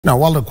Now,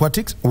 World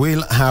Aquatics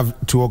will have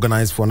to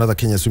organize for another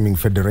Kenya Swimming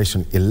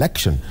Federation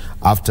election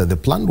after the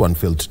planned one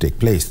failed to take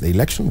place. The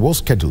election was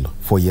scheduled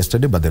for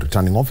yesterday, but the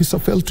returning officer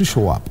failed to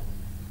show up.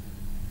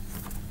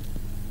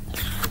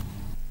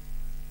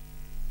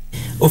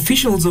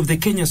 Officials of the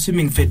Kenya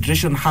Swimming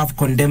Federation have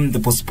condemned the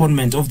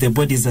postponement of the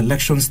body's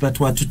elections that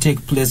were to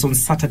take place on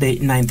Saturday,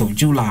 9th of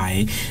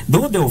July.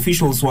 Though the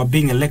officials were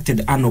being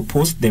elected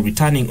unopposed, the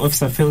returning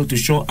officer failed to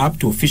show up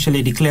to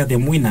officially declare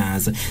them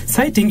winners,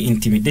 citing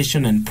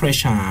intimidation and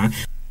pressure.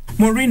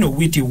 Maureen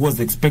Owiti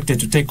was expected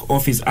to take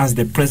office as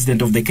the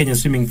president of the Kenya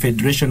Swimming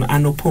Federation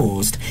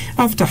unopposed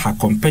after her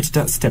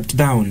competitor stepped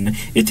down.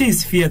 It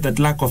is feared that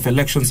lack of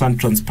elections and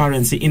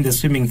transparency in the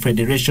Swimming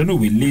Federation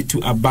will lead to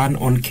a ban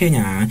on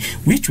Kenya,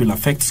 which will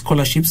affect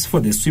scholarships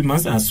for the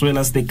swimmers as well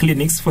as the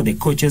clinics for the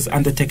coaches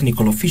and the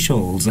technical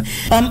officials.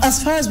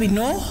 As far as we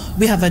know,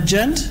 we have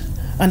adjourned,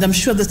 and I'm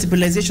sure the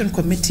Stabilization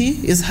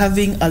Committee is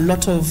having a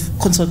lot of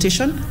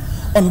consultation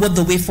on what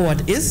the way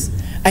forward is.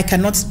 I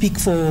cannot speak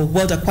for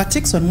World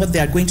Aquatics on what they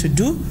are going to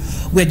do.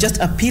 We're just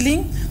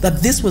appealing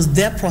that this was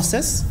their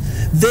process.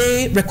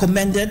 They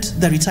recommended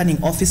the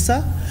returning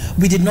officer.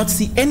 We did not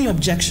see any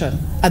objection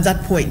at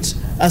that point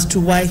as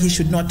to why he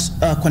should not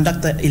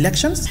conduct the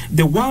elections.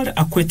 The World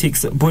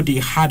Aquatics body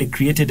had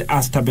created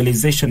a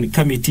stabilization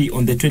committee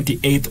on the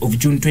 28th of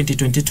June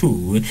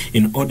 2022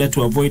 in order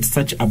to avoid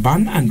such a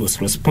ban and was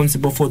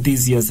responsible for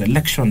this year's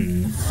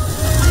election.